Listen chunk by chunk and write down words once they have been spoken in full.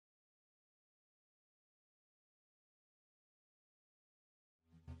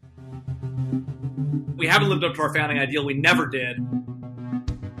We haven't lived up to our founding ideal. We never did.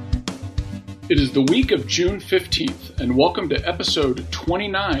 It is the week of June 15th, and welcome to episode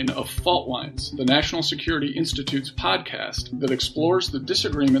 29 of Fault Lines, the National Security Institute's podcast that explores the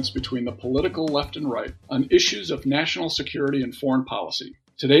disagreements between the political left and right on issues of national security and foreign policy.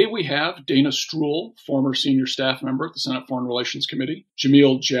 Today we have Dana Stroul, former senior staff member at the Senate Foreign Relations Committee,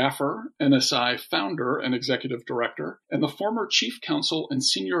 Jamil Jaffer, NSI founder and executive director, and the former chief counsel and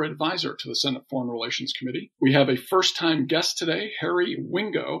senior advisor to the Senate Foreign Relations Committee. We have a first-time guest today, Harry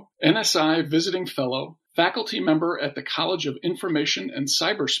Wingo, NSI visiting fellow, faculty member at the College of Information and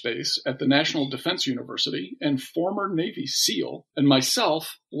Cyberspace at the National Defense University, and former Navy SEAL, and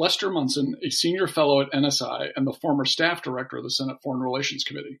myself, Lester Munson, a senior fellow at NSI and the former staff director of the Senate Foreign Relations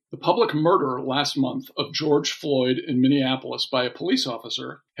Committee. The public murder last month of George Floyd in Minneapolis by a police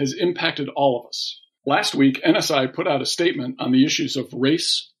officer has impacted all of us. Last week, NSI put out a statement on the issues of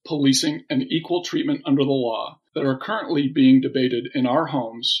race, policing, and equal treatment under the law that are currently being debated in our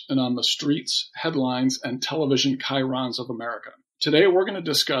homes and on the streets, headlines, and television chyrons of America. Today, we're going to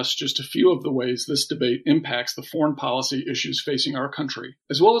discuss just a few of the ways this debate impacts the foreign policy issues facing our country,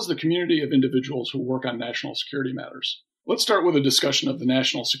 as well as the community of individuals who work on national security matters. Let's start with a discussion of the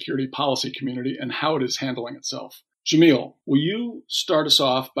national security policy community and how it is handling itself. Jamil, will you start us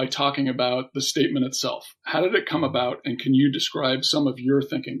off by talking about the statement itself? How did it come about, and can you describe some of your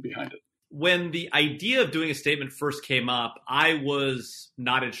thinking behind it? When the idea of doing a statement first came up, I was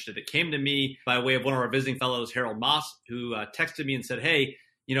not interested. It came to me by way of one of our visiting fellows, Harold Moss, who texted me and said, hey,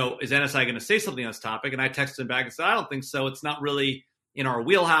 is NSI going to say something on this topic? And I texted him back and said, I don't think so. It's not really in our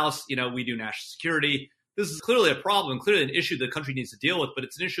wheelhouse. We do national security. This is clearly a problem, clearly an issue the country needs to deal with, but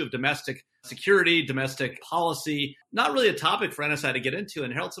it's an issue of domestic security, domestic policy, not really a topic for NSI to get into.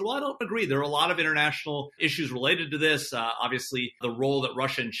 And Harold said, well, I don't agree. There are a lot of international issues related to this. Obviously, the role that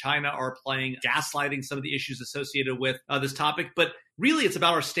Russia and China are playing, gaslighting some of the issues associated with this topic. But really, it's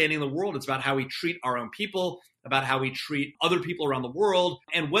about our standing in the world. It's about how we treat our own people, about how we treat other people around the world,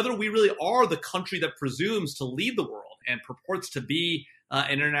 and whether we really are the country that presumes to lead the world and purports to be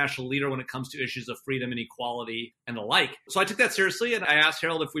an international leader when it comes to issues of freedom and equality and the like. So I took that seriously, and I asked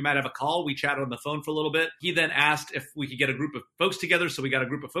Harold if we might have a call. We chatted on the phone for a little bit. He then asked if we could get a group of folks together. So we got a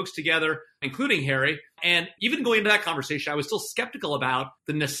group of folks together, including Harry. And even going into that conversation, I was still skeptical about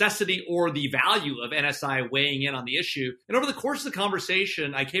the necessity or the value of NSI weighing in on the issue. And over the course of the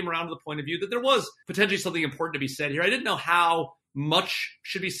conversation, I came around to the point of view that there was potentially something important to be said here. I didn't know how much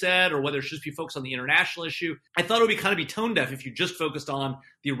should be said or whether it should just be focused on the international issue. I thought it would be tone deaf if you just focused on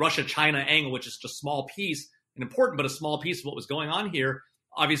the Russia-China angle, which is just a small piece, an important but a small piece of what was going on here,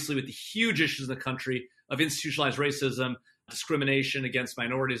 obviously with the huge issues in the country of institutionalized racism, discrimination against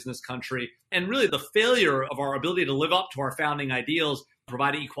minorities in this country, and really the failure of our ability to live up to our founding ideals,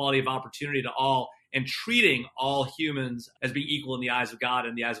 providing equality of opportunity to all, and treating all humans as being equal in the eyes of God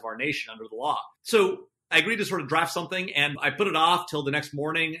and the eyes of our nation under the law. So I agreed to sort of draft something, and I put it off till the next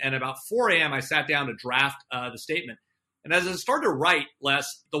morning. And about 4 a.m., I sat down to draft the statement. And as I started to write,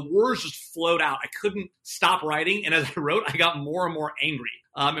 Les, the words just flowed out. I couldn't stop writing. And as I wrote, I got more and more angry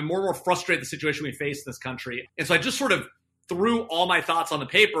and more frustrated with the situation we face in this country. And so I just sort of threw all my thoughts on the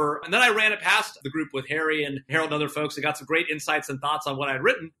paper. And then I ran it past the group with Harry and Harold and other folks. I got some great insights and thoughts on what I'd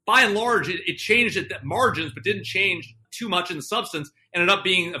written. By and large, it changed at the margins, but didn't change too much in the substance. Ended up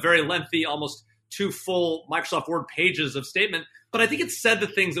being a very lengthy, almost 2 full Microsoft Word pages of statement. But I think it said the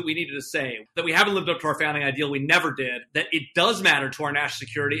things that we needed to say, that we haven't lived up to our founding ideal. We never did, that it does matter to our national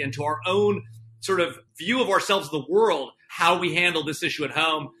security and to our own sort of view of ourselves in the world, how we handle this issue at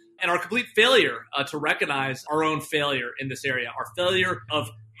home, and our complete failure to recognize our own failure in this area, our failure of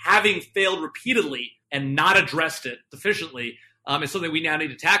having failed repeatedly and not addressed it sufficiently is something we now need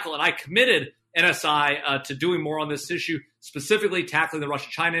to tackle. And I committed NSI to doing more on this issue, specifically tackling the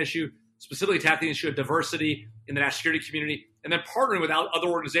Russia-China issue, specifically tackling the issue of diversity in the national security community, and then partnering with other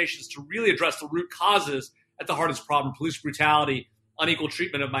organizations to really address the root causes at the heart of this problem: police brutality, unequal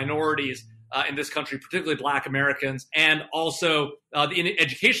treatment of minorities in this country, particularly Black Americans, and also the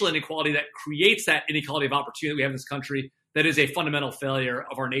educational inequality that creates that inequality of opportunity we have in this country that is a fundamental failure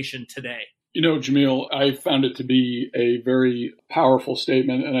of our nation today. Jamil, I found it to be a very powerful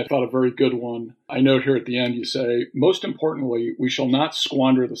statement, and I thought a very good one. I note here at the end you say, most importantly, we shall not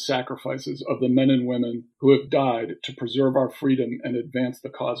squander the sacrifices of the men and women who have died to preserve our freedom and advance the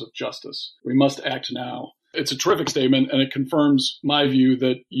cause of justice. We must act now. It's a terrific statement, and it confirms my view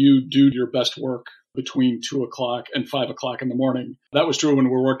that you do your best work between 2 o'clock and 5 o'clock in the morning. That was true when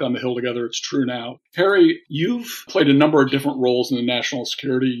we worked on the Hill together. It's true now. Harry, you've played a number of different roles in the national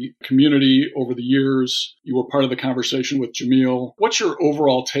security community over the years. You were part of the conversation with Jamil. What's your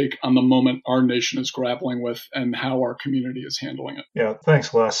overall take on the moment our nation is grappling with and how our community is handling it? Yeah,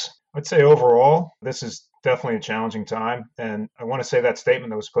 thanks, Les. I'd say overall, this is definitely a challenging time. And I want to say that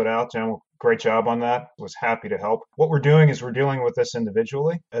statement that was put out, Jen, great job on that. Was happy to help. What we're doing is we're dealing with this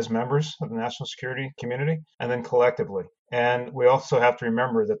individually as members of the national security community and then collectively. And we also have to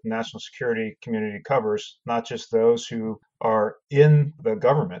remember that the national security community covers not just those who are in the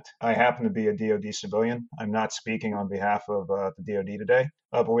government. I happen to be a DoD civilian. I'm not speaking on behalf of the DoD today.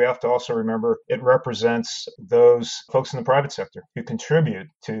 But we have to also remember it represents those folks in the private sector who contribute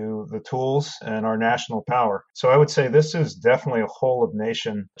to the tools and our national power. So I would say this is definitely a whole of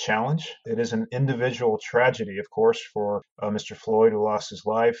nation challenge. It is an individual tragedy, of course, for Mr. Floyd, who lost his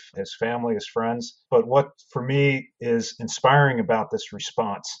life, his family, his friends. But what for me is inspiring about this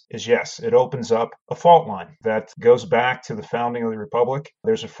response is, yes, it opens up a fault line that goes back to the founding of the Republic.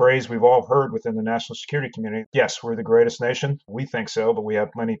 There's a phrase we've all heard within the national security community. Yes, we're the greatest nation. We think so, but we have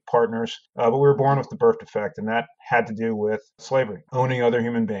many partners. But we were born with the birth defect, and that had to do with slavery, owning other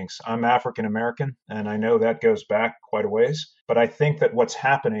human beings. I'm African American, and I know that goes back quite a ways. But I think that what's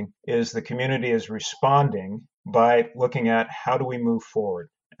happening is the community is responding by looking at how do we move forward.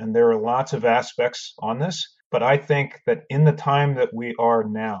 And there are lots of aspects on this, but I think that in the time that we are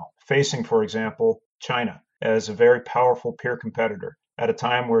now, facing, for example, China as a very powerful peer competitor, at a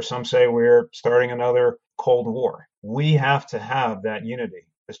time where some say we're starting another Cold War, we have to have that unity.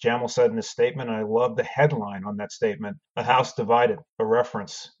 As Jamil said in his statement, I love the headline on that statement, "A House Divided," a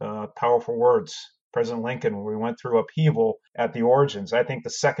reference, powerful words. President Lincoln, when we went through upheaval at the origins, I think the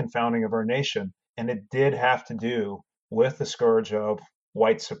second founding of our nation, and it did have to do with the scourge of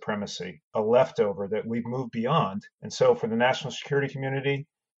white supremacy, a leftover that we've moved beyond. And so for the national security community,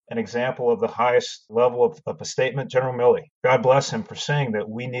 an example of the highest level of a statement, General Milley, God bless him for saying that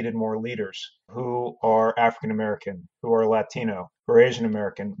we needed more leaders who are African American, who are Latino, who are Asian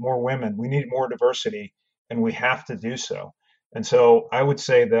American, more women. We need more diversity, and we have to do so. And so I would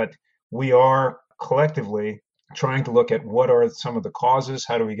say that we are collectively trying to look at what are some of the causes,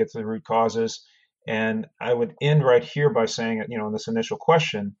 how do we get to the root causes. And I would end right here by saying, in this initial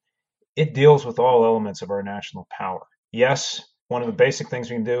question, it deals with all elements of our national power. Yes, one of the basic things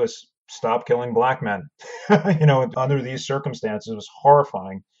we can do is stop killing black men. Under these circumstances, it was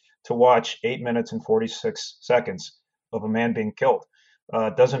horrifying to watch 8 minutes and 46 seconds of a man being killed.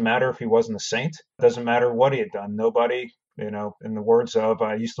 It doesn't matter if he wasn't a saint. It doesn't matter what he had done. Nobody, in the words of,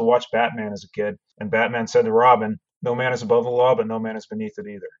 I used to watch Batman as a kid, and Batman said to Robin, no man is above the law, but no man is beneath it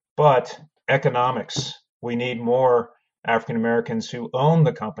either. But economics, we need more African Americans who own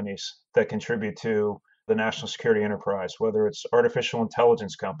the companies that contribute to the national security enterprise, whether it's artificial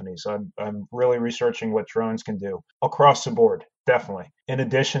intelligence companies. I'm really researching what drones can do across the board, definitely. In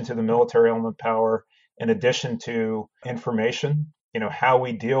addition to the military element power, in addition to information, how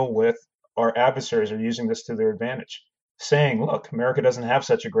we deal with our adversaries are using this to their advantage, saying, look, America doesn't have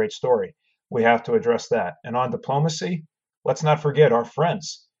such a great story. We have to address that. And on diplomacy, let's not forget our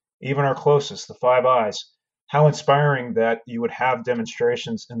friends, even our closest, the Five Eyes. How inspiring that you would have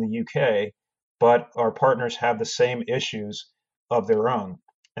demonstrations in the UK, but our partners have the same issues of their own.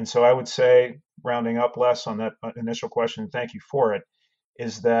 And so I would say, rounding up less on that initial question, thank you for it,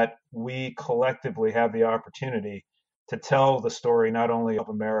 is that we collectively have the opportunity to tell the story not only of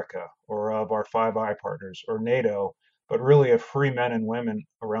America or of our Five Eye partners or NATO, but really of free men and women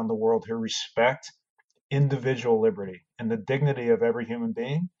around the world who respect individual liberty and the dignity of every human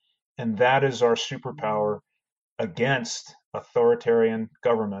being. And that is our superpower against authoritarian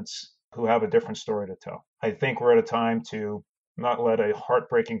governments who have a different story to tell. I think we're at a time to not let a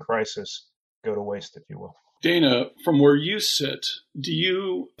heartbreaking crisis go to waste, if you will. Dana, from where you sit, do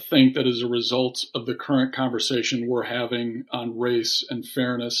you think that as a result of the current conversation we're having on race and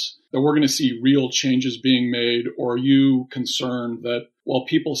fairness, that we're going to see real changes being made? Or are you concerned that while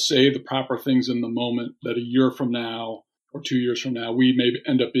people say the proper things in the moment, that a year from now or 2 years from now, we may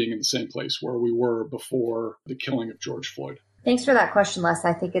end up being in the same place where we were before the killing of George Floyd? Thanks for that question, Les.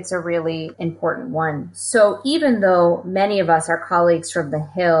 I think it's a really important one. So even though many of us are colleagues from the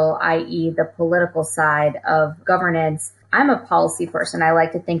Hill, i.e. the political side of governance, I'm a policy person. I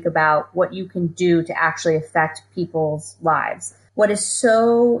like to think about what you can do to actually affect people's lives. What is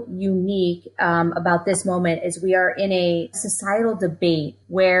so unique about this moment is we are in a societal debate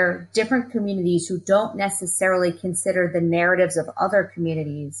where different communities who don't necessarily consider the narratives of other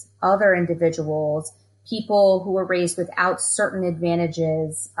communities, other individuals, people who were raised without certain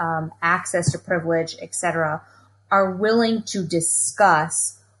advantages, access to privilege, etc., are willing to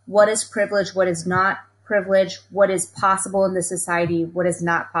discuss what is privilege, what is not privilege, what is possible in this society, what is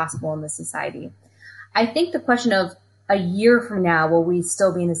not possible in this society. I think the question of a year from now, will we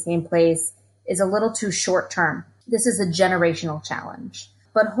still be in the same place, is a little too short term. This is a generational challenge.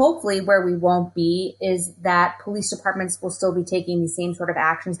 But hopefully where we won't be is that police departments will still be taking the same sort of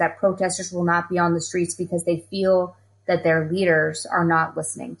actions, that protesters will not be on the streets because they feel that their leaders are not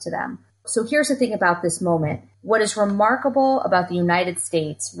listening to them. So here's the thing about this moment. What is remarkable about the United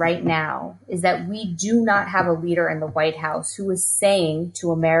States right now is that we do not have a leader in the White House who is saying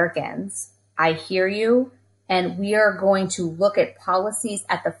to Americans, I hear you, and we are going to look at policies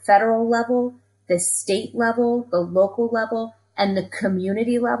at the federal level, the state level, the local level, and the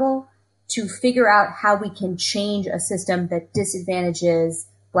community level to figure out how we can change a system that disadvantages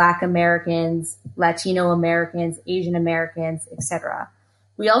Black Americans, Latino Americans, Asian Americans, etc.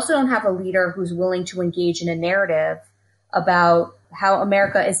 We also don't have a leader who's willing to engage in a narrative about how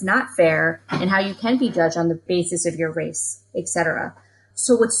America is not fair and how you can be judged on the basis of your race, etc.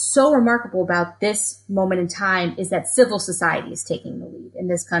 So what's so remarkable about this moment in time is that civil society is taking the lead in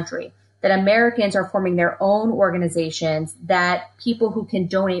this country, that Americans are forming their own organizations, that people who can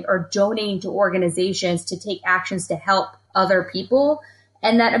donate are donating to organizations to take actions to help other people,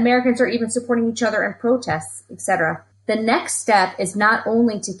 and that Americans are even supporting each other in protests, etc. The next step is not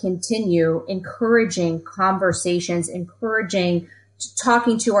only to continue encouraging conversations,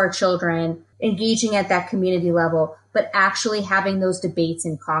 talking to our children, engaging at that community level, but actually having those debates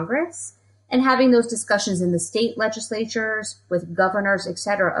in Congress and having those discussions in the state legislatures with governors, et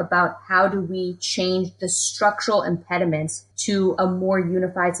cetera, about how do we change the structural impediments to a more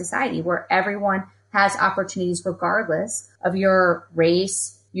unified society where everyone has opportunities regardless of your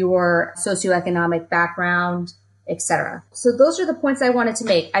race, your socioeconomic background, etc. So those are the points I wanted to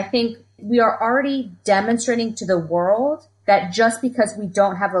make. I think we are already demonstrating to the world that just because we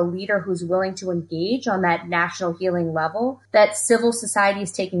don't have a leader who's willing to engage on that national healing level, that civil society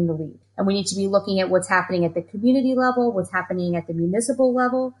is taking the lead. And we need to be looking at what's happening at the community level, what's happening at the municipal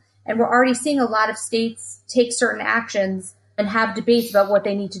level. And we're already seeing a lot of states take certain actions and have debates about what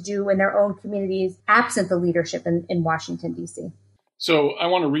they need to do in their own communities, absent the leadership in Washington, D.C. So I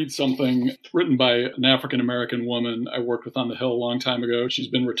want to read something written by an African-American woman I worked with on the Hill a long time ago. She's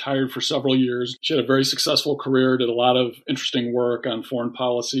been retired for several years. She had a very successful career, did a lot of interesting work on foreign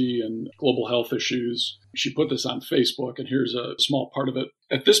policy and global health issues. She put this on Facebook, and here's a small part of it.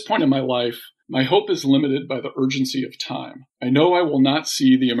 At this point in my life, my hope is limited by the urgency of time. I know I will not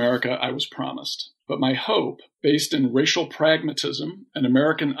see the America I was promised, but my hope, based in racial pragmatism and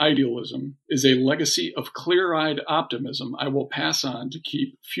American idealism, is a legacy of clear-eyed optimism I will pass on to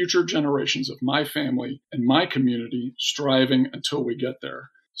keep future generations of my family and my community striving until we get there.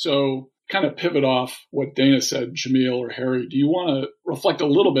 So kind of pivot off what Dana said, Jamil or Harry, do you want to reflect a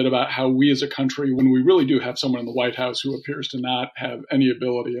little bit about how we as a country, when we really do have someone in the White House who appears to not have any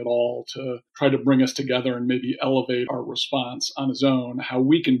ability at all to try to bring us together and maybe elevate our response on his own, how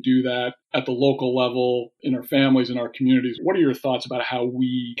we can do that at the local level, in our families, in our communities? What are your thoughts about how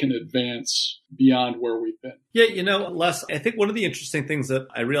we can advance beyond where we've been? Yeah, Les, I think one of the interesting things that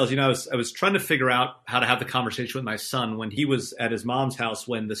I realized, I was trying to figure out how to have the conversation with my son when he was at his mom's house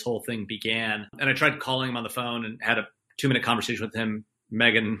when this whole thing began. And I tried calling him on the phone and had a 2-minute conversation with him.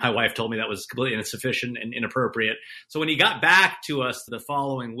 Megan, my wife, told me that was completely insufficient and inappropriate. So when he got back to us the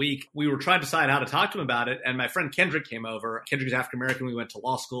following week, we were trying to decide how to talk to him about it. And my friend Kendrick came over. Kendrick is African-American. We went to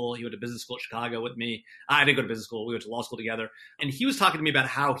law school. He went to business school at Chicago with me. I didn't go to business school. We went to law school together. And he was talking to me about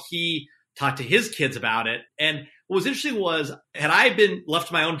how he talked to his kids about it. And what was interesting was, had I been left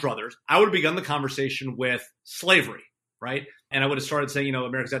to my own brothers, I would have begun the conversation with slavery, right? And I would have started saying,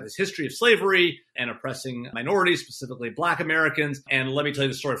 America's got this history of slavery and oppressing minorities, specifically Black Americans. And let me tell you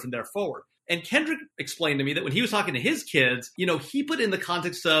the story from there forward. And Kendrick explained to me that when he was talking to his kids, he put in the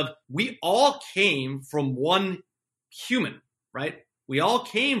context of, we all came from one human, right? We all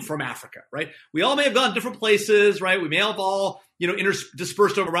came from Africa, right? We all may have gone different places, right? We may have all,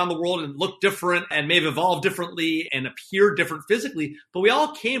 dispersed around the world and looked different and may have evolved differently and appeared different physically, but we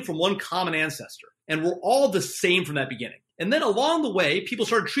all came from one common ancestor. And we're all the same from that beginning. And then along the way, people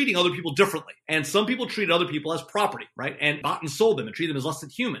started treating other people differently. And some people treated other people as property, right? And bought and sold them and treated them as less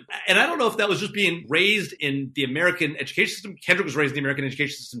than human. And I don't know if that was just being raised in the American education system. Kendrick was raised in the American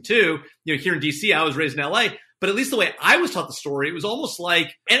education system too. Here in DC, I was raised in LA. But at least the way I was taught the story, it was almost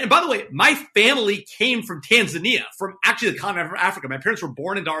like, and by the way, my family came from Tanzania, from actually the continent of Africa. My parents were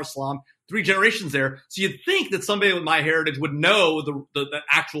born in Dar es Salaam, 3 generations there. So you'd think that somebody with my heritage would know the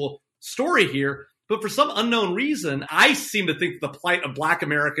actual story here. But for some unknown reason, I seem to think the plight of Black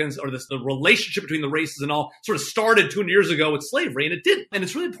Americans or the relationship between the races and all sort of started 200 years ago with slavery, and it didn't. And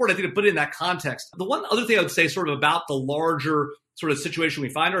it's really important, I think, to put it in that context. The one other thing I would say sort of about the larger sort of situation we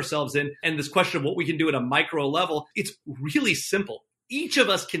find ourselves in and this question of what we can do at a micro level, it's really simple. Each of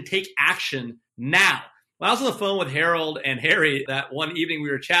us can take action now. When I was on the phone with Harold and Harry that one evening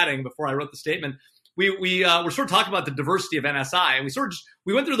we were chatting before I wrote the statement, we were sort of talking about the diversity of NSI, and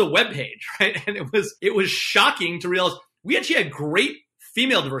we went through the webpage, right? And it was shocking to realize we actually had great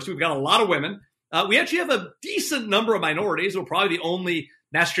female diversity. We've got a lot of women. We actually have a decent number of minorities. We're probably the only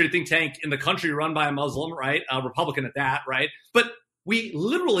national security think tank in the country run by a Muslim, right? A Republican at that, right? But we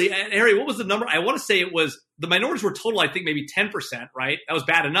literally, and Harry, what was the number? I want to say it was, the minorities were total, I think maybe 10%, right? That was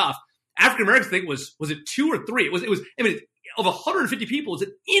bad enough. African Americans, I think was it 2 or 3? It was. I mean, of 150 people, it's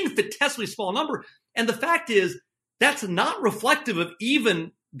an infinitesimally small number. And the fact is, that's not reflective of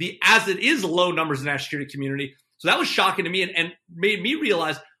even the as it is low numbers in the national security community. So that was shocking to me and made me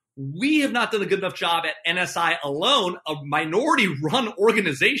realize we have not done a good enough job at NSI alone, a minority-run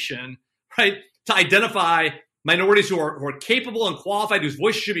organization, right, to identify minorities who are capable and qualified, whose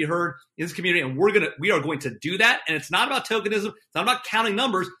voices should be heard in this community. And we are going to do that. And it's not about tokenism. It's not about counting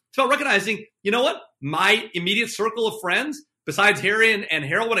numbers. It's about recognizing, you know what? My immediate circle of friends, besides Harry and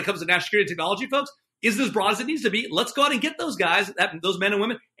Harold, when it comes to national security and technology folks, is as broad as it needs to be. Let's go out and get those guys, those men and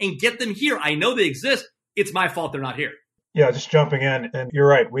women, and get them here. I know they exist. It's my fault they're not here. Yeah, just jumping in, and you're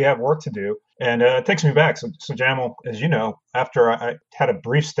right. We have work to do, and it takes me back. So Jamal, as you know, after I had a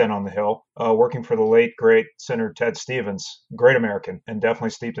brief stint on the Hill, working for the late great Senator Ted Stevens, great American, and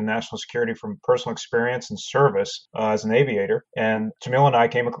definitely steeped in national security from personal experience and service as an aviator. And Jamil and I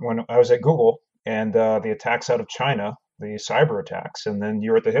came when I was at Google, and the attacks out of China, the cyber attacks, and then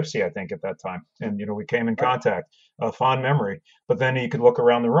you were at the HPSCI, I think, at that time, and we came in contact. Fond memory. But then you could look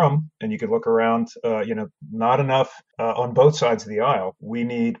around the room and you could look around, not enough on both sides of the aisle. We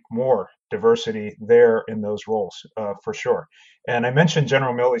need more diversity there in those roles, for sure. And I mentioned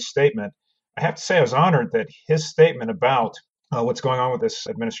General Milley's statement. I have to say I was honored that his statement about what's going on with this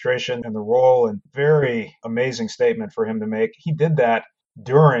administration and the role, and very amazing statement for him to make. He did that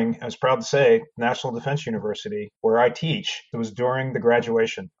during, I was proud to say, National Defense University, where I teach. It was during the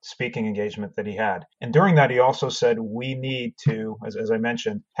graduation speaking engagement that he had. And during that, he also said, we need to, as I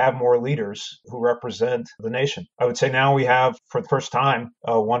mentioned, have more leaders who represent the nation. I would say now we have, for the first time,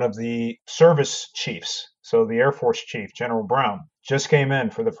 one of the service chiefs. So the Air Force Chief, General Brown, just came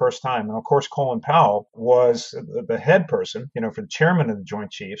in for the first time. And of course, Colin Powell was the head person, for the chairman of the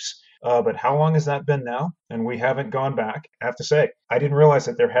Joint Chiefs. But how long has that been now? And we haven't gone back. I have to say, I didn't realize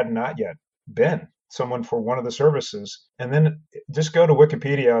that there had not yet been someone for one of the services. And then just go to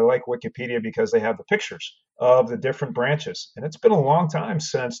Wikipedia. I like Wikipedia because they have the pictures of the different branches. And it's been a long time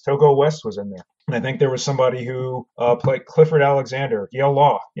since Togo West was in there. And I think there was somebody who played Clifford Alexander, Yale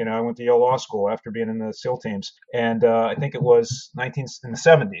Law. I went to Yale Law School after being in the SEAL teams. And I think it was in the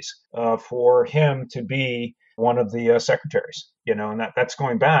 70s for him to be one of the secretaries, and that's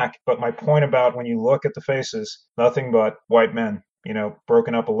going back. But my point about when you look at the faces, nothing but white men,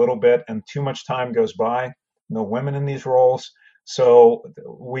 broken up a little bit, and too much time goes by, no women in these roles. So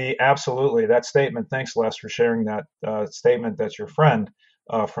we absolutely, that statement, thanks Les for sharing that statement that your friend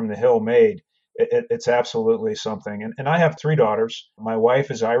from the Hill made. It's absolutely something. And I have 3 daughters. My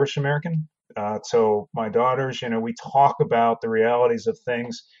wife is Irish American. So my daughters, we talk about the realities of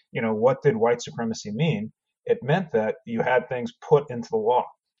things. What did white supremacy mean? It meant that you had things put into the law.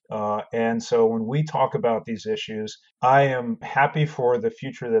 And so when we talk about these issues, I am happy for the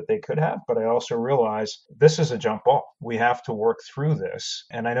future that they could have, but I also realize this is a jump ball. We have to work through this.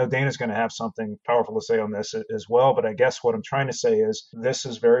 And I know Dana's going to have something powerful to say on this as well, but I guess what I'm trying to say is this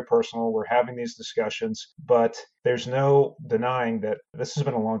is very personal. We're having these discussions, but there's no denying that this has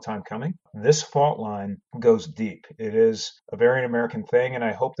been a long time coming. This fault line goes deep. It is a very American thing, and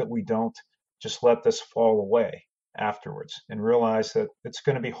I hope that we don't just let this fall away afterwards and realize that it's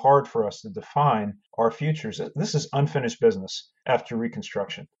going to be hard for us to define our futures. This is unfinished business after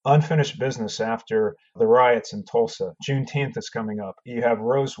Reconstruction, unfinished business after the riots in Tulsa. Juneteenth is coming up. You have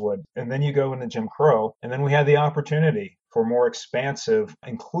Rosewood, and then you go into Jim Crow, and then we had the opportunity for more expansive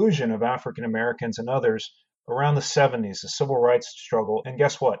inclusion of African Americans and others around the 70s, the civil rights struggle. And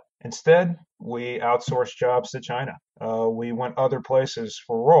guess what? Instead, we outsourced jobs to China. We went other places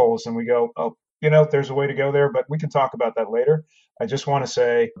for roles, and we go, there's a way to go there, but we can talk about that later. I just want to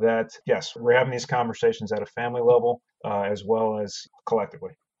say that, yes, we're having these conversations at a family level as well as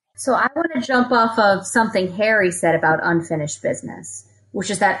collectively. So I want to jump off of something Harry said about unfinished business. which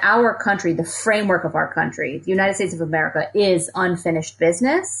is that our country, the framework of our country, the United States of America, is unfinished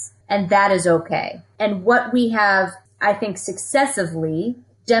business, and that is okay. And what we have, I think, successively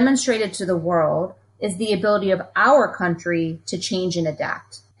demonstrated to the world is the ability of our country to change and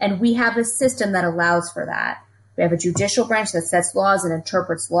adapt. And we have a system that allows for that. We have a judicial branch that sets laws and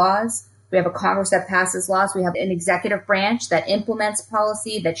interprets laws. We have a Congress that passes laws. We have an executive branch that implements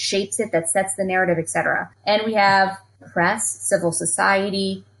policy, that shapes it, that sets the narrative, et cetera. And we have press, civil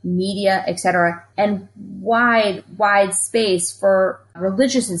society, media, et cetera, and wide space for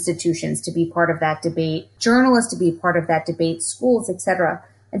religious institutions to be part of that debate, journalists to be part of that debate, schools, et cetera.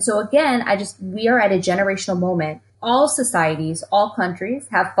 And so again, we are at a generational moment. All societies, all countries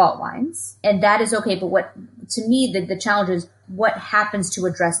have fault lines, and that is okay. But to me, the challenge is what happens to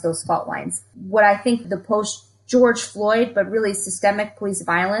address those fault lines. What I think the post-George Floyd, but really systemic police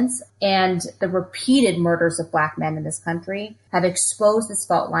violence and the repeated murders of Black men in this country have exposed this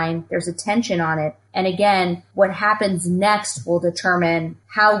fault line. There's a tension on it. And again, what happens next will determine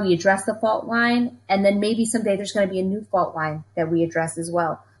how we address the fault line. And then maybe someday there's going to be a new fault line that we address as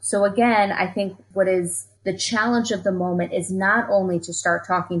well. So again, I think what is the challenge of the moment is not only to start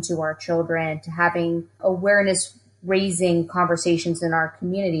talking to our children, to having awareness raising conversations in our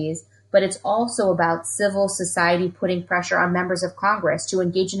communities, but it's also about civil society putting pressure on members of Congress to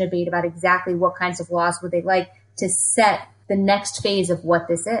engage in debate about exactly what kinds of laws would they like to set the next phase of what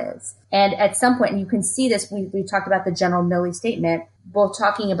this is. And at some point, and you can see this, we talked about the General Milley statement, both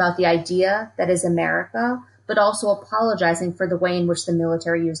talking about the idea that is America, but also apologizing for the way in which the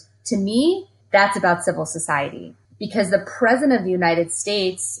military used. To me, that's about civil society, because the President of the United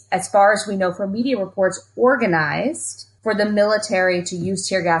States, as far as we know from media reports, organized for the military to use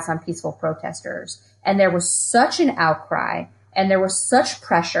tear gas on peaceful protesters. And there was such an outcry and there was such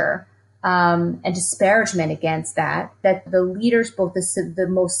pressure and disparagement against that the leaders, both the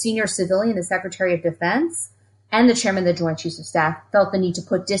most senior civilian, the Secretary of Defense, and the Chairman of the Joint Chiefs of Staff, felt the need to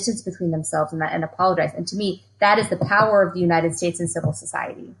put distance between themselves and apologize. And to me, that is the power of the United States and civil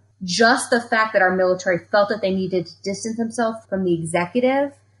society. Just the fact that our military felt that they needed to distance themselves from the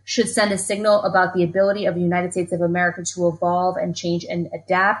executive should send a signal about the ability of the United States of America to evolve and change and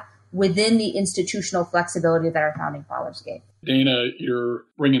adapt within the institutional flexibility that our founding fathers gave. Dana, you're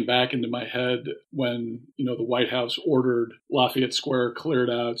bringing back into my head when, the White House ordered Lafayette Square cleared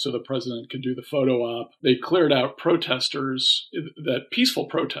out so the president could do the photo op. They cleared out protesters, peaceful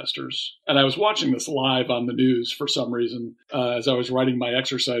protesters. And I was watching this live on the news for some reason as I was riding my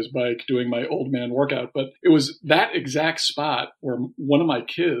exercise bike, doing my old man workout. But it was that exact spot where one of my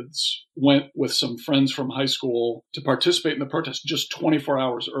kids went with some friends from high school to participate in the protest just 24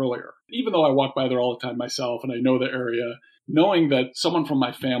 hours earlier. Even though I walk by there all the time myself and I know the area, knowing that someone from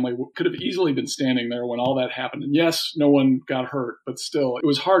my family could have easily been standing there when all that happened. And yes, no one got hurt, but still, it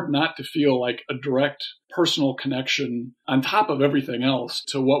was hard not to feel like a direct personal connection on top of everything else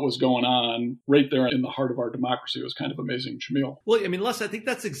to what was going on right there in the heart of our democracy. It was kind of amazing. Jamil. Well, Les, I think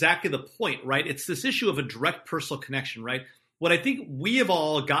that's exactly the point, right? It's this issue of a direct personal connection, right? What I think we have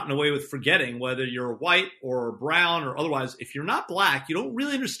all gotten away with forgetting, whether you're white or brown or otherwise, if you're not Black, you don't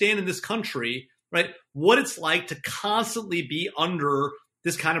really understand in this country, right, what it's like to constantly be under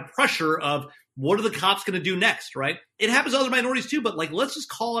this kind of pressure of what are the cops going to do next, right? It happens to other minorities too, but let's just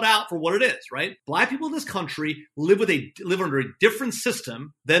call it out for what it is, right? Black people in this country live under a different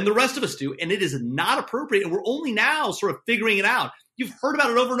system than the rest of us do, and it is not appropriate. And we're only now sort of figuring it out. You've heard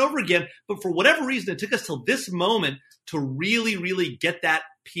about it over and over again, but for whatever reason, it took us till this moment to really, really get that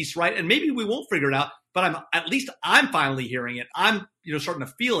piece right. And maybe we won't figure it out, but I'm finally hearing it. I'm, starting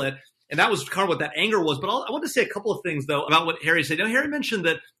to feel it. And that was kind of what that anger was. But I want to say a couple of things, though, about what Harry said. Harry mentioned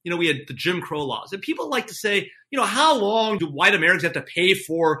that, we had the Jim Crow laws. And people like to say, how long do white Americans have to pay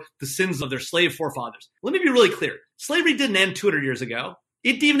for the sins of their slave forefathers? Let me be really clear. Slavery didn't end 200 years ago.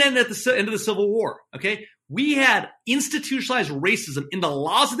 It didn't even end at the end of the Civil War, okay? We had institutionalized racism in the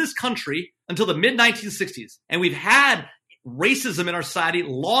laws of this country until the mid-1960s. And we've had racism in our society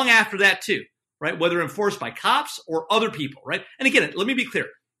long after that, too, right? Whether enforced by cops or other people, right? And again, let me be clear.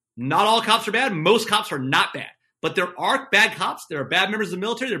 Not all cops are bad. Most cops are not bad. But there are bad cops. There are bad members of the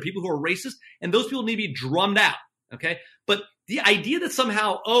military. There are people who are racist. And those people need to be drummed out. Okay. But the idea that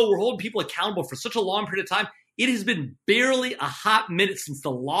somehow, we're holding people accountable for such a long period of time, it has been barely a hot minute since the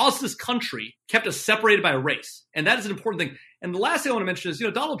laws of this country kept us separated by race. And that is an important thing. And the last thing I want to mention is,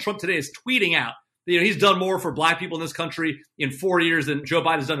 Donald Trump today is tweeting out that, he's done more for Black people in this country in 4 years than Joe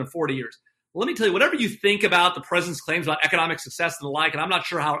Biden's done in 40 years. let me tell you, whatever you think about the president's claims about economic success and the like, and I'm not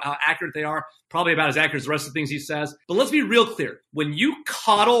sure how accurate they are, probably about as accurate as the rest of the things he says. But let's be real clear. When you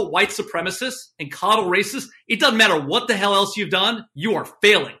coddle white supremacists and coddle racists, it doesn't matter what the hell else you've done, you are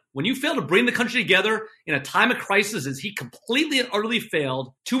failing. When you fail to bring the country together in a time of crisis, as he completely and utterly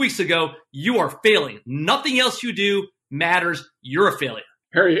failed 2 weeks ago, you are failing. Nothing else you do matters. You're a failure.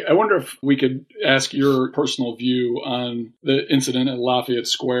 Harry, I wonder if we could ask your personal view on the incident at Lafayette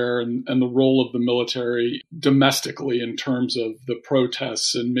Square and the role of the military domestically in terms of the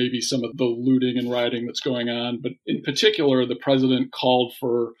protests and maybe some of the looting and rioting that's going on. But in particular, the president called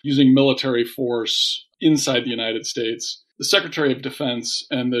for using military force inside the United States. The Secretary of Defense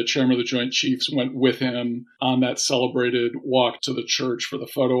and the Chairman of the Joint Chiefs went with him on that celebrated walk to the church for the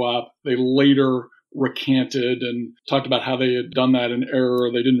photo op. They later recanted and talked about how they had done that in error,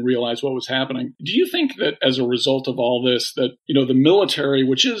 or they didn't realize what was happening. Do you think that as a result of all this, that, the military,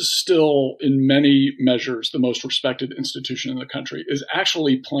 which is still in many measures the most respected institution in the country, is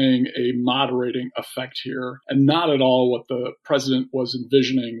actually playing a moderating effect here and not at all what the president was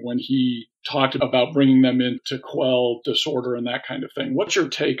envisioning when he talked about bringing them in to quell disorder and that kind of thing? What's your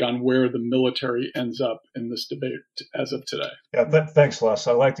take on where the military ends up in this debate as of today? Yeah, thanks, Les.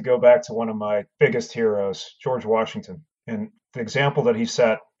 I like to go back to one of my biggest heroes, George Washington. And the example that he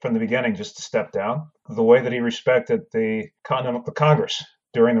set from the beginning, just to step down, the way that he respected the Congress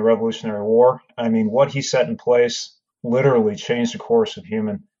during the Revolutionary War. I mean, what he set in place literally changed the course of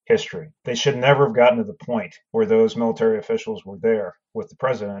human history. They should never have gotten to the point where those military officials were there with the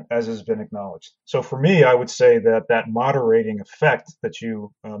president, as has been acknowledged. So for me, I would say that moderating effect that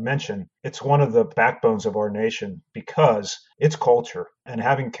you mentioned, it's one of the backbones of our nation because it's culture. And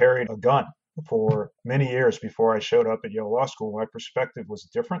having carried a gun for many years before I showed up at Yale Law School, my perspective was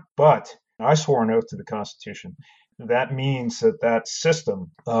different, but I swore an oath to the Constitution. That means that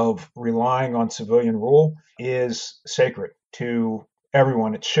system of relying on civilian rule is sacred to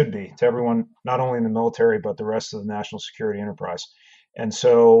everyone. It should be to everyone, not only in the military, but the rest of the national security enterprise. And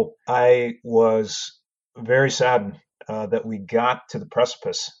so I was very saddened that we got to the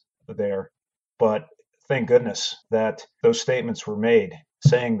precipice there. But thank goodness that those statements were made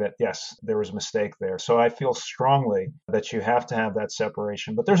saying that, yes, there was a mistake there. So I feel strongly that you have to have that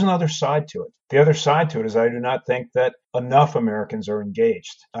separation. But there's another side to it. The other side to it is I do not think that enough Americans are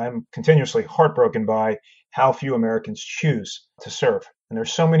engaged. I'm continuously heartbroken by how few Americans choose to serve. And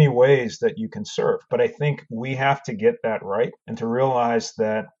there's so many ways that you can serve. But I think we have to get that right and to realize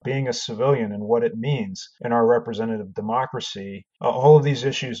that being a civilian and what it means in our representative democracy, all of these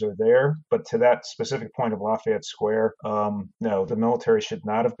issues are there. But to that specific point of Lafayette Square, no, the military should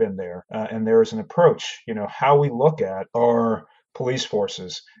not have been there. And there is an approach, how we look at our police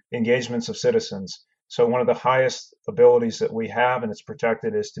forces, engagements of citizens. So one of the highest abilities that we have, and it's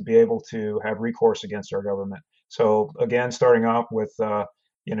protected, is to be able to have recourse against our government. So again, starting off with,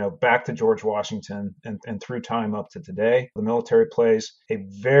 back to George Washington and through time up to today, the military plays a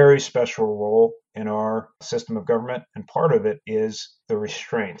very special role in our system of government. And part of it is the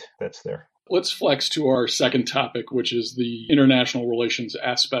restraint that's there. Let's flex to our second topic, which is the international relations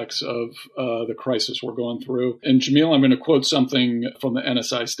aspects of the crisis we're going through. And Jamil, I'm going to quote something from the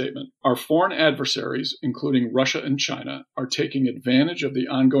NSI statement. Our foreign adversaries, including Russia and China, are taking advantage of the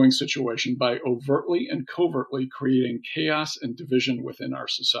ongoing situation by overtly and covertly creating chaos and division within our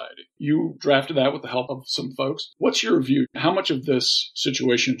society. You drafted that with the help of some folks. What's your view? How much of this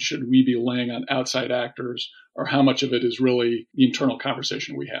situation should we be laying on outside actors, or how much of it is really the internal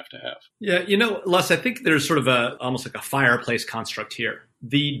conversation we have to have? Yeah, Les, I think there's sort of almost like a fireplace construct here.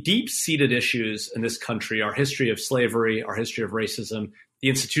 The deep-seated issues in this country, our history of slavery, our history of racism, the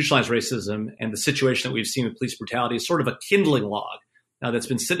institutionalized racism, and the situation that we've seen with police brutality is sort of a kindling log that's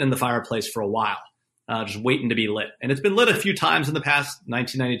been sitting in the fireplace for a while, just waiting to be lit. And it's been lit a few times in the past.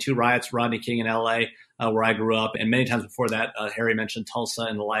 1992 riots, Rodney King in L.A., where I grew up, and many times before that. Harry mentioned Tulsa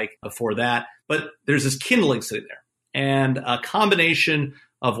and the like before that. But there's this kindling sitting there. And a combination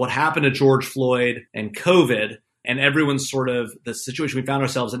of what happened to George Floyd and COVID and everyone's sort of the situation we found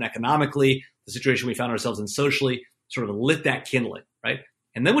ourselves in economically, the situation we found ourselves in socially, sort of lit that kindling, right?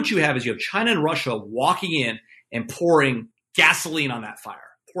 And then what you have is you have China and Russia walking in and pouring gasoline on that fire,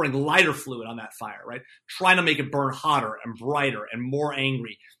 pouring lighter fluid on that fire, right? Trying to make it burn hotter and brighter and more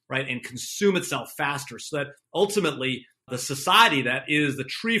angry, right? And consume itself faster so that ultimately the society that is the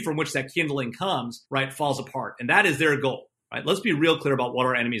tree from which that kindling comes, right, falls apart. And that is their goal, right? Let's be real clear about what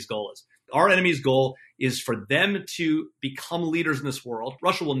our enemy's goal is. Our enemy's goal is for them to become leaders in this world.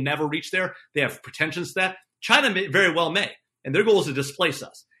 Russia will never reach there. They have pretensions to that. China very well may. And their goal is to displace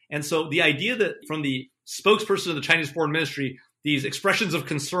us. And so the idea that from the spokesperson of the Chinese Foreign Ministry these expressions of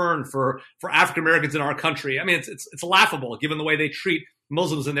concern for African Americans in our country. I mean, it's laughable given the way they treat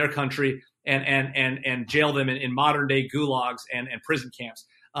Muslims in their country and jail them in modern day gulags and prison camps.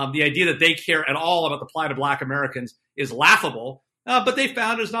 The idea that they care at all about the plight of Black Americans is laughable, but they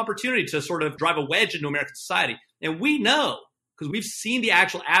found it as an opportunity to sort of drive a wedge into American society. And we know, because we've seen the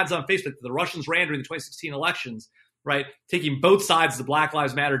actual ads on Facebook that the Russians ran during the 2016 elections, right, taking both sides of the Black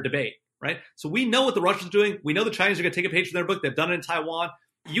Lives Matter debate, right? So we know what the Russians are doing. We know the Chinese are going to take a page from their book. They've done it in Taiwan.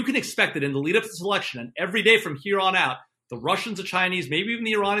 You can expect that in the lead up to this election and every day from here on out, the Russians, the Chinese, maybe even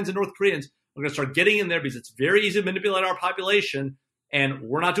the Iranians and North Koreans are going to start getting in there because it's very easy to manipulate our population. And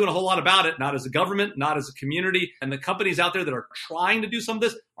we're not doing a whole lot about it, not as a government, not as a community. And the companies out there that are trying to do some of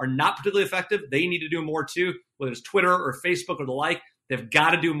this are not particularly effective. They need to do more too, whether it's Twitter or Facebook or the like. They've got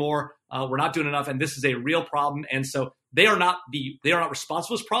to do more. We're not doing enough. And this is a real problem. And so they are not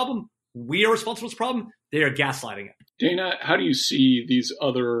responsible for this problem. We are responsible for this problem. They are gaslighting it. Dana, how do you see these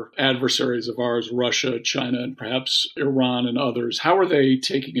other adversaries of ours, Russia, China, and perhaps Iran and others? How are they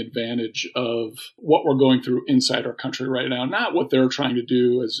taking advantage of what we're going through inside our country right now? Not what they're trying to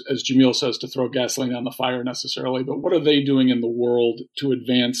do, as Jamil says, to throw gasoline on the fire necessarily, but what are they doing in the world to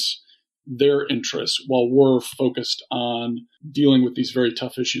advance their interests while we're focused on dealing with these very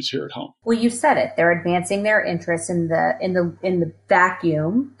tough issues here at home? Well, you said it. They're advancing their interests in the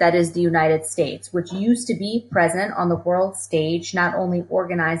vacuum that is the United States, which used to be present on the world stage, not only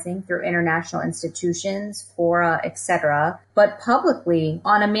organizing through international institutions, fora, etc., but publicly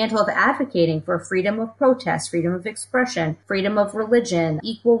on a mantle of advocating for freedom of protest, freedom of expression, freedom of religion,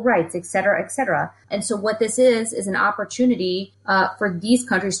 equal rights, etc., etc. And so what this is an opportunity for these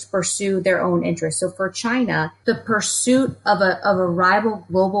countries to pursue their own interests. So for China, the pursuit of a rival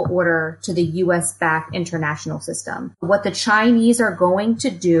global order to the U.S.-backed international system. What the Chinese are going to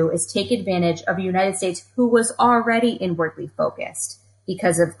do is take advantage of the United States, who was already inwardly focused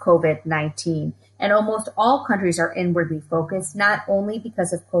because of COVID-19. And almost all countries are inwardly focused, not only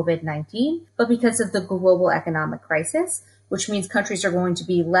because of COVID-19, but because of the global economic crisis, which means countries are going to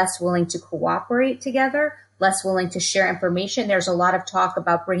be less willing to cooperate together, less willing to share information. There's a lot of talk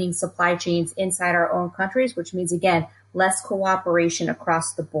about bringing supply chains inside our own countries, which means, again, less cooperation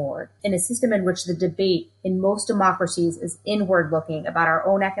across the board. In a system in which the debate in most democracies is inward looking about our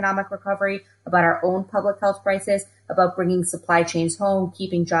own economic recovery, about our own public health crisis, about bringing supply chains home,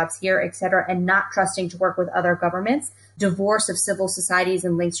 keeping jobs here, etc., and not trusting to work with other governments, divorce of civil societies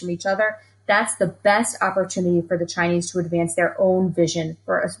and links from each other, that's the best opportunity for the Chinese to advance their own vision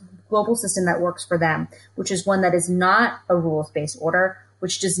for a global system that works for them, which is one that is not a rules-based order,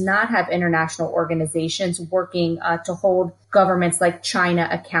 which does not have international organizations working to hold governments like China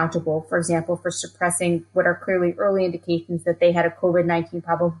accountable, for example, for suppressing what are clearly early indications that they had a COVID-19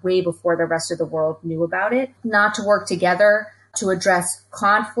 problem way before the rest of the world knew about it, not to work together to address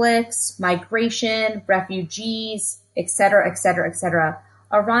conflicts, migration, refugees, et cetera, et cetera, et cetera.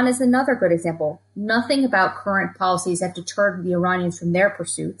 Iran is another good example. Nothing about current policies have deterred the Iranians from their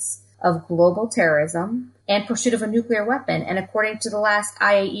pursuits of global terrorism and pursuit of a nuclear weapon. And according to the last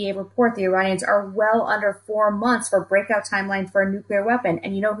IAEA report, the Iranians are well under 4 months for breakout timeline for a nuclear weapon.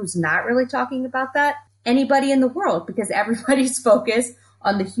 And you know who's not really talking about that? Anybody in the world, because everybody's focused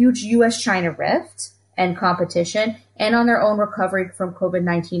on the huge US-China rift and competition and on their own recovery from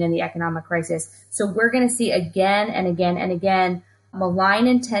COVID-19 and the economic crisis. So we're going to see again and again and again malign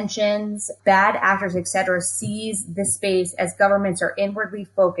intentions, bad actors, etc., seize this space as governments are inwardly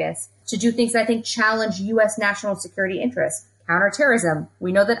focused to do things that I think challenge U.S. national security interests. Counterterrorism.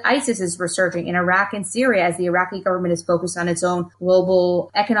 We know that ISIS is resurging in Iraq and Syria as the Iraqi government is focused on its own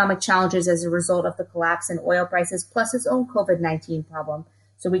global economic challenges as a result of the collapse in oil prices, plus its own COVID-19 problem.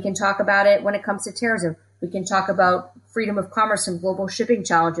 So we can talk about it when it comes to terrorism. We can talk about freedom of commerce and global shipping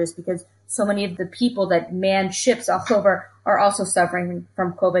challenges because so many of the people that man ships all over are also suffering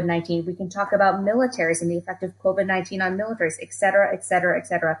from COVID-19. We can talk about militaries and the effect of COVID-19 on militaries, et cetera, et cetera, et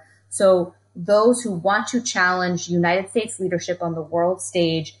cetera. So those who want to challenge United States leadership on the world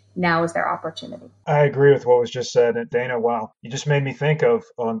stage, now is their opportunity. I agree with what was just said. And Dana, wow, you just made me think of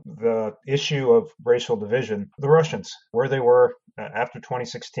on the issue of racial division, the Russians, where they were after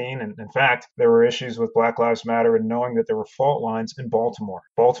 2016. And in fact, there were issues with Black Lives Matter and knowing that there were fault lines in Baltimore.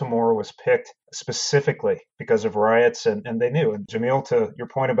 Baltimore was picked specifically because of riots and they knew. And Jamil, to your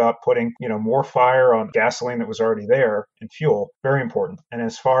point about putting, more fire on gasoline that was already there and fuel, very important. And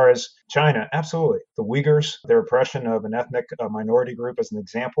as far as China, absolutely. The Uyghurs, their oppression of an ethnic minority group as an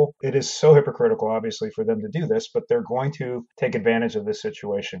example, it is so hypocritical, obviously, for them to do this, but they're going to take advantage of this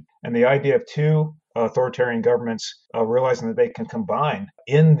situation. And the idea of two authoritarian governments realizing that they can combine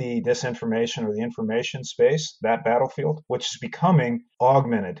in the disinformation or the information space, that battlefield, which is becoming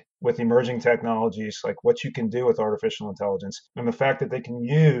augmented with emerging technologies like what you can do with artificial intelligence, and the fact that they can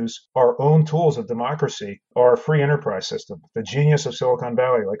use our own tools of democracy, our free enterprise system, the genius of Silicon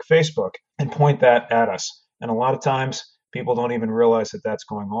Valley like Facebook, and point that at us. And a lot of times people don't even realize that that's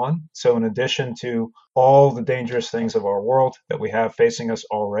going on. So in addition to all the dangerous things of our world that we have facing us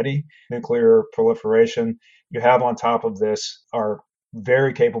already, nuclear proliferation, you have on top of this our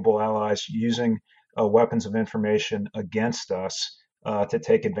very capable allies using weapons of information against us to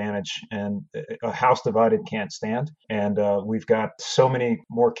take advantage. And a house divided can't stand. And we've got so many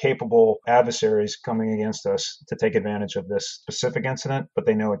more capable adversaries coming against us to take advantage of this specific incident, but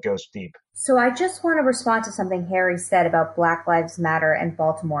they know it goes deep. So I just want to respond to something Harry said about Black Lives Matter and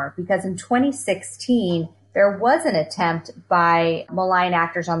Baltimore, because in 2016, there was an attempt by malign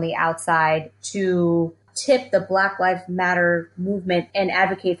actors on the outside to tip the Black Lives Matter movement and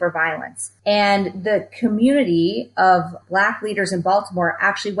advocate for violence. And the community of Black leaders in Baltimore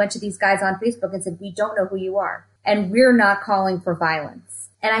actually went to these guys on Facebook and said, we don't know who you are, and we're not calling for violence.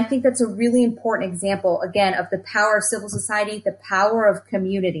 And I think that's a really important example, again, of the power of civil society, the power of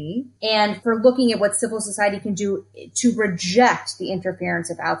community, and for looking at what civil society can do to reject the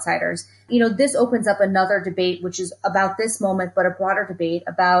interference of outsiders. This opens up another debate, which is about this moment, but a broader debate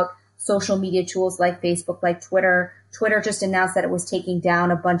about social media tools like Facebook, like Twitter. Twitter just announced that it was taking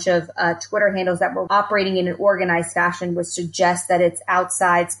down a bunch of Twitter handles that were operating in an organized fashion, which suggests that it's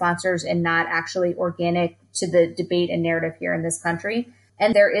outside sponsors and not actually organic to the debate and narrative here in this country.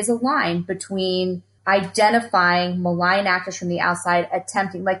 And there is a line between identifying malign actors from the outside,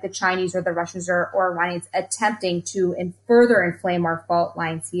 attempting, like the Chinese or the Russians or Iranians, attempting to further inflame our fault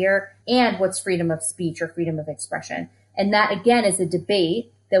lines here, and what's freedom of speech or freedom of expression. And that, again, is a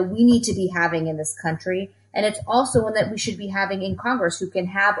debate that we need to be having in this country. And it's also one that we should be having in Congress, who can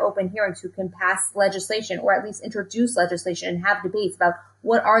have open hearings, who can pass legislation or at least introduce legislation and have debates about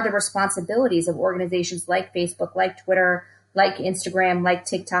what are the responsibilities of organizations like Facebook, like Twitter, like Instagram, like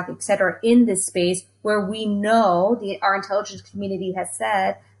TikTok, et cetera, in this space where we know our intelligence community has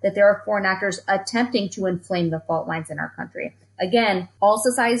said that there are foreign actors attempting to inflame the fault lines in our country. Again, all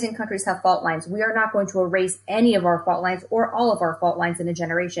societies and countries have fault lines. We are not going to erase any of our fault lines or all of our fault lines in a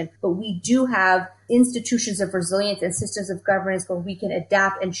generation, but we do have institutions of resilience and systems of governance where we can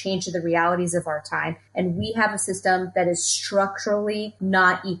adapt and change to the realities of our time. And we have a system that is structurally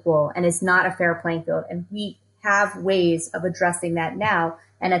not equal and is not a fair playing field. And we have ways of addressing that now.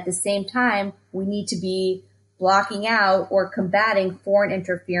 And at the same time, we need to be blocking out or combating foreign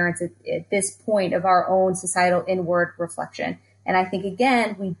interference at this point of our own societal inward reflection. And I think,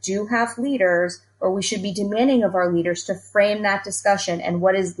 again, we do have leaders, or we should be demanding of our leaders to frame that discussion and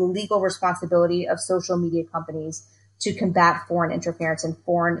what is the legal responsibility of social media companies to combat foreign interference and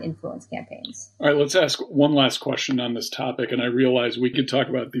foreign influence campaigns. All right, let's ask one last question on this topic. And I realize we could talk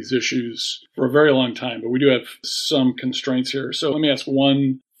about these issues for a very long time, but we do have some constraints here. So let me ask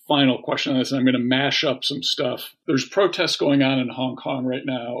one final question on this, and I'm going to mash up some stuff. There's protests going on in Hong Kong right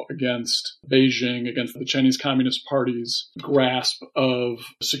now against Beijing, against the Chinese Communist Party's grasp of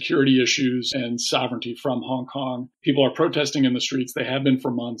security issues and sovereignty from Hong Kong. People are protesting in the streets. They have been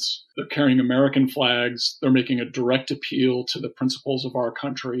for months. They're carrying American flags. They're making a direct appeal to the principles of our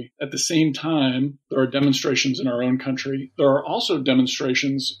country. At the same time, there are demonstrations in our own country. There are also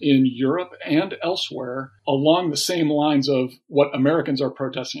demonstrations in Europe and elsewhere along the same lines of what Americans are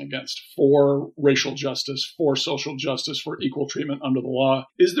protesting against, for racial justice, for social justice, for equal treatment under the law.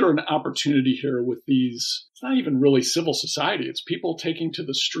 Is there an opportunity here with these? It's not even really civil society. It's people taking to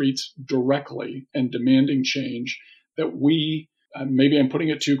the streets directly and demanding change that we, maybe I'm putting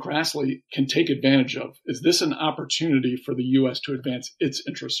it too crassly, can take advantage of. Is this an opportunity for the U.S. to advance its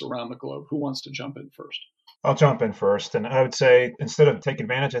interests around the globe? Who wants to jump in first? I'll jump in first. And I would say, instead of take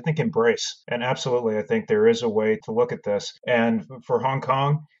advantage, I think embrace. And absolutely, I think there is a way to look at this. And for Hong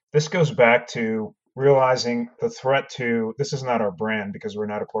Kong, this goes back to realizing the threat to, this is not our brand because we're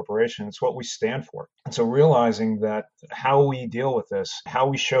not a corporation, it's what we stand for. And so realizing that how we deal with this, how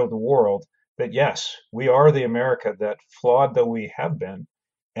we show the world that yes, we are the America that, flawed though we have been,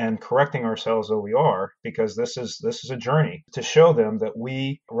 and correcting ourselves though we are, because this is a journey to show them that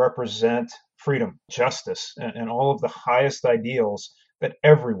we represent freedom, justice, and all of the highest ideals that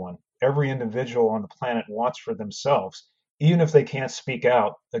every individual on the planet wants for themselves, even if they can't speak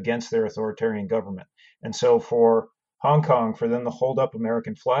out against their authoritarian government. And so for Hong Kong, for them to hold up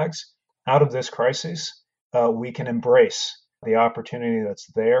American flags out of this crisis, we can embrace the opportunity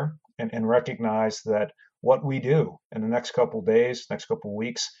that's there and recognize that what we do in the next couple of days, next couple of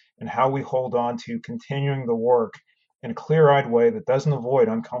weeks, and how we hold on to continuing the work in a clear-eyed way that doesn't avoid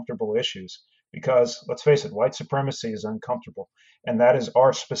uncomfortable issues. Because let's face it, white supremacy is uncomfortable. And that is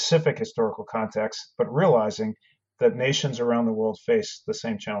our specific historical context, but realizing that nations around the world face the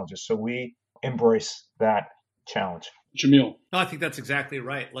same challenges. So we embrace that challenge. Jamil. No, I think that's exactly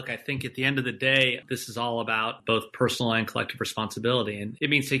right. Look, I think at the end of the day, this is all about both personal and collective responsibility. And it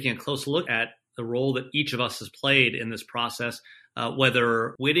means taking a close look at the role that each of us has played in this process,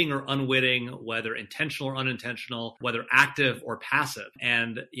 whether witting or unwitting, whether intentional or unintentional, whether active or passive.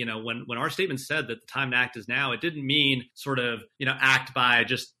 And, when our statement said that the time to act is now, it didn't mean sort of, act by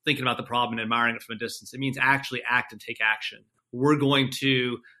just thinking about the problem and admiring it from a distance. It means actually act and take action. We're going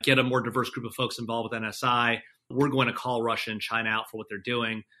to get a more diverse group of folks involved with NSI. We're going to call Russia and China out for what they're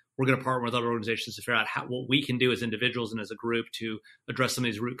doing. We're going to partner with other organizations to figure out what we can do as individuals and as a group to address some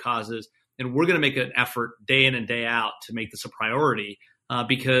of these root causes. And we're going to make an effort day in and day out to make this a priority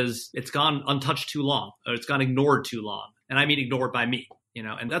because it's gone untouched too long, or it's gone ignored too long. And I mean ignored by me,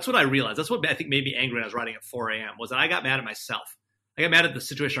 and that's what I realized. That's what I think made me angry when I was writing at 4 a.m. was that I got mad at myself. I got mad at the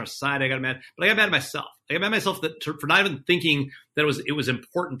situation in our society. I got mad at myself. I got mad at myself for not even thinking that it was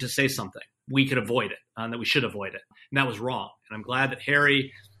important to say something. We could avoid it, that we should avoid it. And that was wrong. And I'm glad that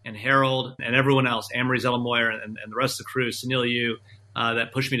Harry and Harold and everyone else, Anne-Marie Zellemoyer and the rest of the crew, Sunil Yu,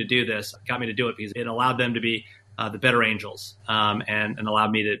 that pushed me to do this, got me to do it because it allowed them to be the better angels and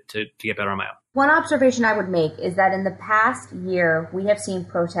allowed me to get better on my own. One observation I would make is that in the past year, we have seen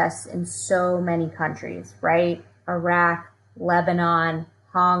protests in so many countries, right? Iraq, Lebanon,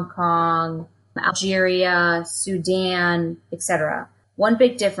 Hong Kong, Algeria, Sudan, etc. One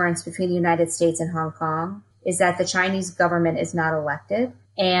big difference between the United States and Hong Kong is that the Chinese government is not elected,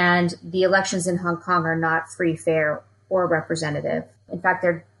 and the elections in Hong Kong are not free, fair, or representative. In fact,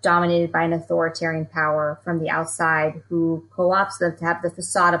 they're dominated by an authoritarian power from the outside who co-opts them to have the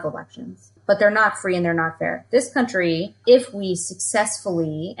facade of elections. But they're not free and they're not fair. This country, if we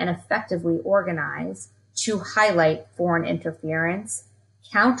successfully and effectively organize to highlight foreign interference,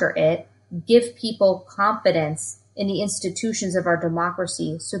 counter it, give people confidence in the institutions of our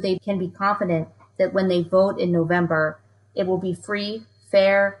democracy so they can be confident that when they vote in November, it will be free,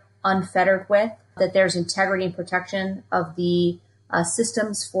 fair, unfettered with, that there's integrity and protection of the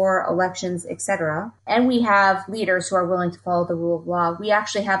systems for elections, etc. And we have leaders who are willing to follow the rule of law. We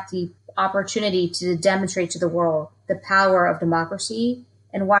actually have the opportunity to demonstrate to the world the power of democracy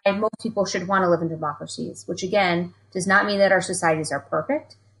and why most people should want to live in democracies, which again, does not mean that our societies are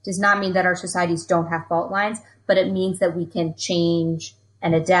perfect, does not mean that our societies don't have fault lines, but it means that we can change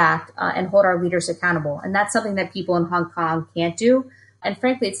and adapt and hold our leaders accountable. And that's something that people in Hong Kong can't do. And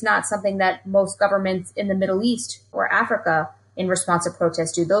frankly, it's not something that most governments in the Middle East or Africa in response to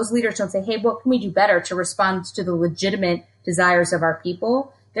protests do. Those leaders don't say, hey, what can we do better to respond to the legitimate desires of our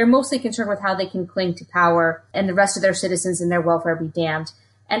people? They're mostly concerned with how they can cling to power and the rest of their citizens and their welfare be damned.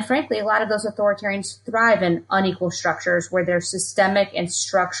 And frankly, a lot of those authoritarians thrive in unequal structures where there's systemic and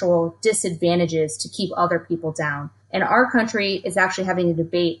structural disadvantages to keep other people down. And our country is actually having a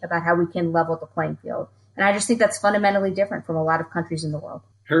debate about how we can level the playing field. And I just think that's fundamentally different from a lot of countries in the world.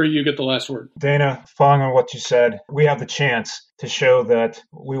 Harry, you get the last word. Dana, following on what you said, we have the chance to show that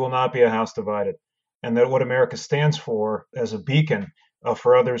we will not be a house divided and that what America stands for as a beacon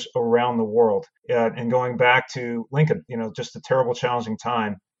for others around the world. And going back to Lincoln, just a terrible, challenging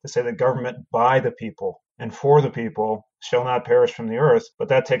time to say that government by the people and for the people shall not perish from the earth. But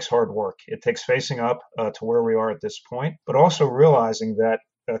that takes hard work. It takes facing up to where we are at this point, but also realizing that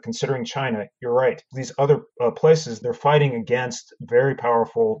considering China, you're right. These other places, they're fighting against very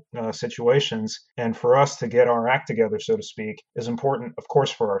powerful situations. And for us to get our act together, so to speak, is important, of course,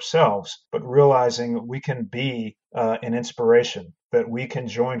 for ourselves, but realizing we can be an inspiration, that we can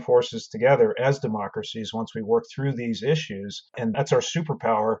join forces together as democracies once we work through these issues. And that's our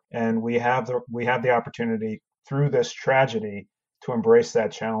superpower. And we have the opportunity through this tragedy to embrace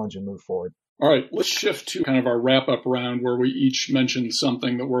that challenge and move forward. All right, let's shift to kind of our wrap-up round where we each mention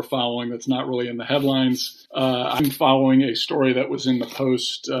something that we're following that's not really in the headlines. I'm following a story that was in the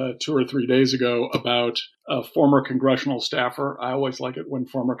Post 2 or 3 days ago about a former congressional staffer. I always like it when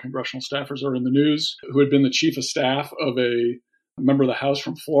former congressional staffers are in the news, who had been the chief of staff of a a member of the House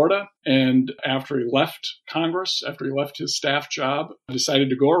from Florida. And after he left Congress, after he left his staff job, decided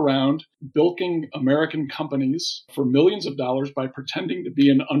to go around bilking American companies for millions of dollars by pretending to be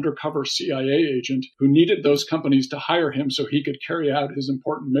an undercover CIA agent who needed those companies to hire him so he could carry out his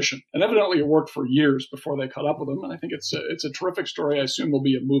important mission. And evidently it worked for years before they caught up with him. And I think it's a terrific story. I assume there'll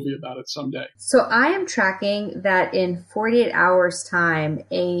be a movie about it someday. So I am tracking that in 48 hours' time,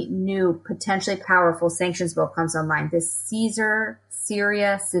 a new potentially powerful sanctions bill comes online. This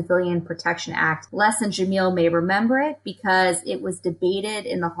Syria Civilian Protection Act. Les and Jamil may remember it because it was debated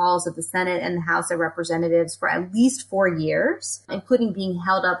in the halls of the Senate and the House of Representatives for at least 4 years, including being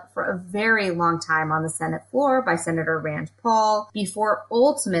held up for a very long time on the Senate floor by Senator Rand Paul, before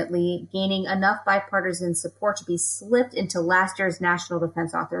ultimately gaining enough bipartisan support to be slipped into last year's National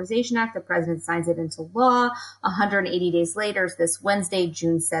Defense Authorization Act. The president signs it into law 180 days later, this Wednesday,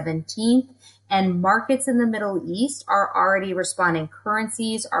 June 17th. And markets in the Middle East are already responding.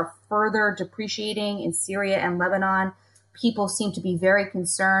 Currencies are further depreciating in Syria and Lebanon. People seem to be very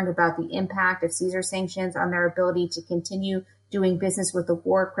concerned about the impact of Caesar sanctions on their ability to continue doing business with the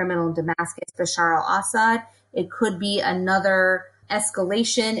war criminal in Damascus, Bashar al-Assad. It could be another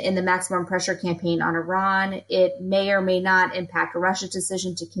escalation in the maximum pressure campaign on Iran. It may or may not impact Russia's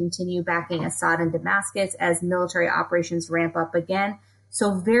decision to continue backing Assad in Damascus as military operations ramp up again.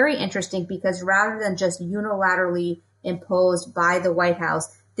 So very interesting because rather than just unilaterally imposed by the White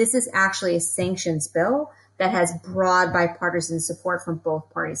House, this is actually a sanctions bill that has broad bipartisan support from both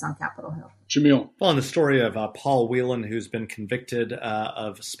parties on Capitol Hill. Jamil. Well, in the story of Paul Whelan, who's been convicted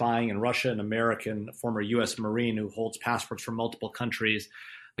of spying in Russia, an American former U.S. Marine who holds passports from multiple countries,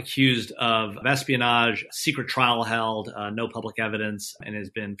 accused of espionage, secret trial held, no public evidence, and has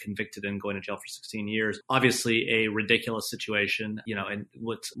been convicted and going to jail for 16 years. Obviously a ridiculous situation, and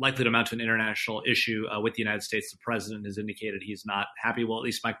what's likely to amount to an international issue with the United States. The president has indicated he's not happy. Well, at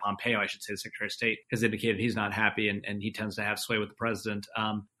least Mike Pompeo, I should say, the Secretary of State, has indicated he's not happy, and he tends to have sway with the president.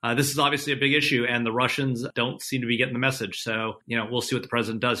 This is obviously a big issue, and the Russians don't seem to be getting the message. So, we'll see what the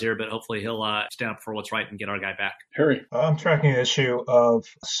president does here, but hopefully he'll stand up for what's right and get our guy back. Harry. I'm tracking the issue of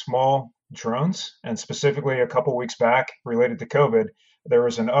small drones, and specifically a couple weeks back related to COVID, there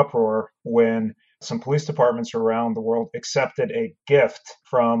was an uproar when some police departments around the world accepted a gift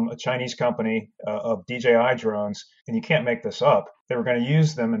from a Chinese company of DJI drones, and you can't make this up. They were going to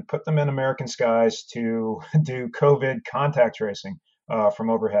use them and put them in American skies to do COVID contact tracing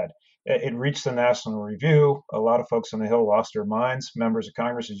from overhead. It reached the National Review. A lot of folks on the Hill lost their minds, members of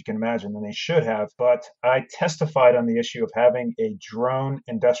Congress, as you can imagine, and they should have. But I testified on the issue of having a drone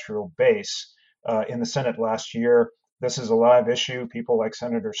industrial base in the Senate last year. This is a live issue. People like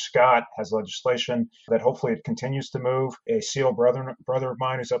Senator Scott has legislation that hopefully it continues to move. A SEAL brother of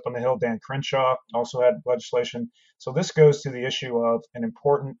mine who's up on the Hill, Dan Crenshaw, also had legislation. So this goes to the issue of an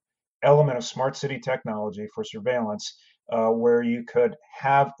important element of smart city technology for surveillance, where you could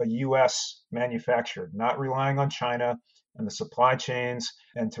have a U.S. manufactured, not relying on China and the supply chains,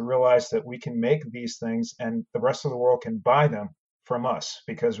 and to realize that we can make these things and the rest of the world can buy them from us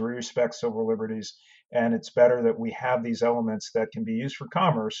because we respect civil liberties. And it's better that we have these elements that can be used for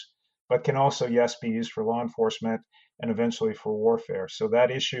commerce, but can also, yes, be used for law enforcement and eventually for warfare. So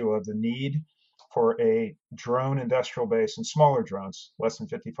that issue of the need for a drone industrial base and smaller drones, less than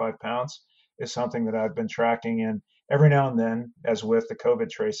 55 pounds, is something that I've been tracking. And every now and then, as with the COVID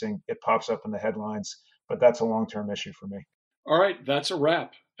tracing, it pops up in the headlines, but that's a long-term issue for me. All right, that's a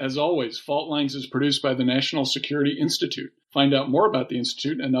wrap. As always, Fault Lines is produced by the National Security Institute. Find out more about the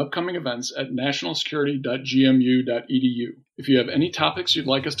Institute and upcoming events at nationalsecurity.gmu.edu. If you have any topics you'd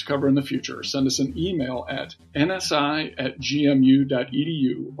like us to cover in the future, send us an email at nsi@gmu.edu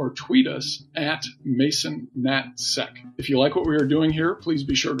or tweet us at MasonNatSec. If you like what we are doing here, please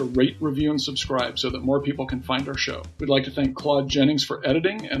be sure to rate, review, and subscribe so that more people can find our show. We'd like to thank Claude Jennings for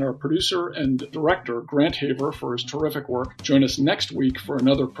editing and our producer and director, Grant Haver, for his terrific work. Join us next week for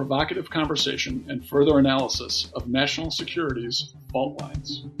another provocative conversation and further analysis of national security's fault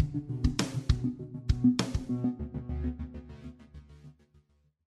lines.